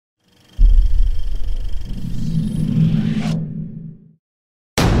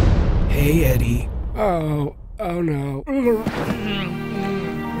Hey, Eddie. Oh no.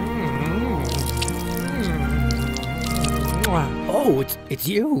 Oh, it's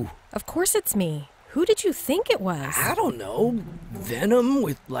you. Of course it's me. Who did you think it was? I don't know. Venom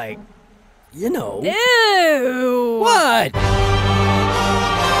with, like, you know. Ew! What?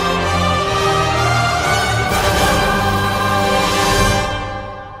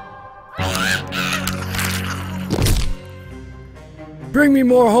 Bring me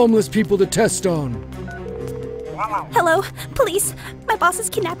more homeless people to test on. Hello, police. My boss is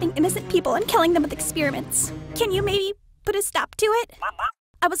kidnapping innocent people and killing them with experiments. Can you maybe put a stop to it?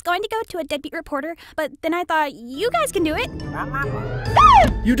 I was going to go to a deadbeat reporter, but then I thought, you guys can do it.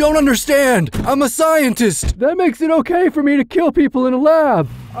 You don't understand! I'm a scientist! That makes it okay for me to kill people in a lab!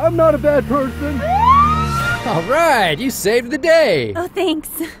 I'm not a bad person! All right, you saved the day. Oh, thanks.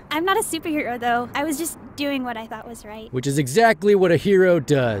 I'm not a superhero, though. I was just doing what I thought was right. Which is exactly what a hero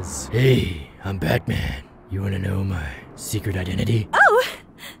does. Hey, I'm Batman. You wanna know my secret identity? Oh!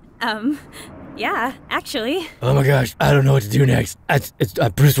 Yeah, actually. Oh my gosh, I don't know what to do next. It's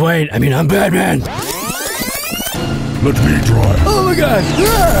Bruce Wayne. I'm Batman. Let me try. Oh my gosh!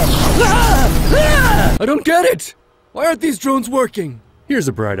 I don't get it! Why aren't these drones working? Here's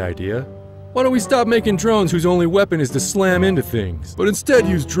a bright idea. Why don't we stop making drones whose only weapon is to slam into things, but instead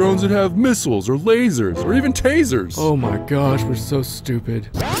use drones that have missiles or lasers or even tasers? Oh my gosh, we're so stupid.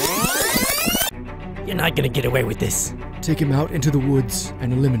 You're not gonna get away with this. Take him out into the woods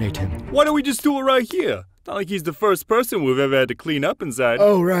and eliminate him. Why don't we just do it right here? Not like he's the first person we've ever had to clean up inside.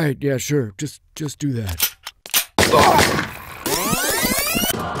 Oh right, yeah sure. Just do that.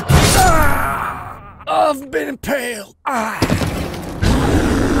 I've been impaled.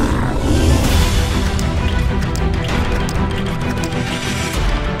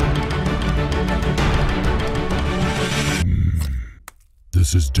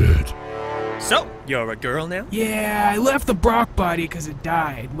 This is dead. So, you're a girl now? Yeah, I left the Brock body because it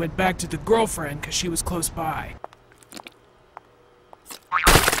died. Went back to the girlfriend because she was close by.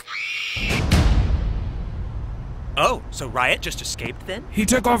 Oh, so Riot just escaped then? He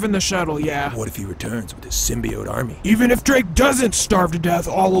took off in the shuttle, yeah. What if he returns with his symbiote army? Even if Drake doesn't starve to death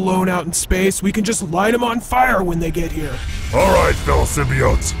all alone out in space, we can just light him on fire when they get here. All right, fellow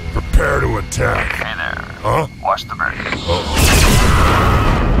symbiotes, prepare to attack. Hey there. Huh? Watch the birds.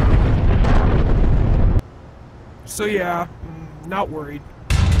 So yeah, not worried.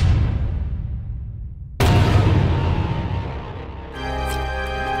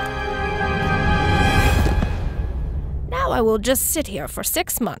 Now I will just sit here for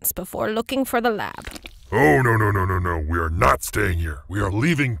 6 months before looking for the lab. Oh, no. We are not staying here. We are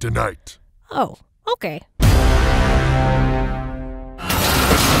leaving tonight. Oh, okay.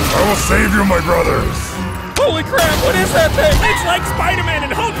 I will save you, my brothers. Holy crap, what is that thing? It's like Spider-Man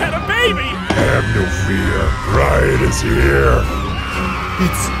and Hulk had a baby! Have no fear. Riot is here.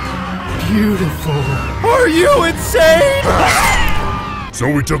 It's beautiful. Are you insane? So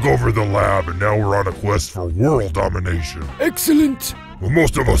we took over the lab, and now we're on a quest for world domination. Excellent. Well,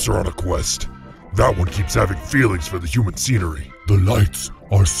 most of us are on a quest. That one keeps having feelings for the human scenery. The lights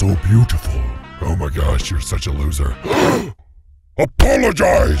are so beautiful. Oh my gosh, you're such a loser.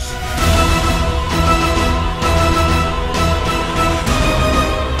 Apologize!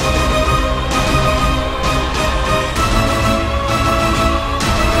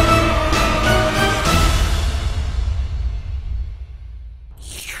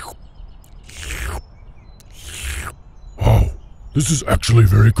 Oh, this is actually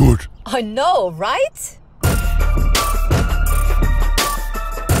very good. I know, right?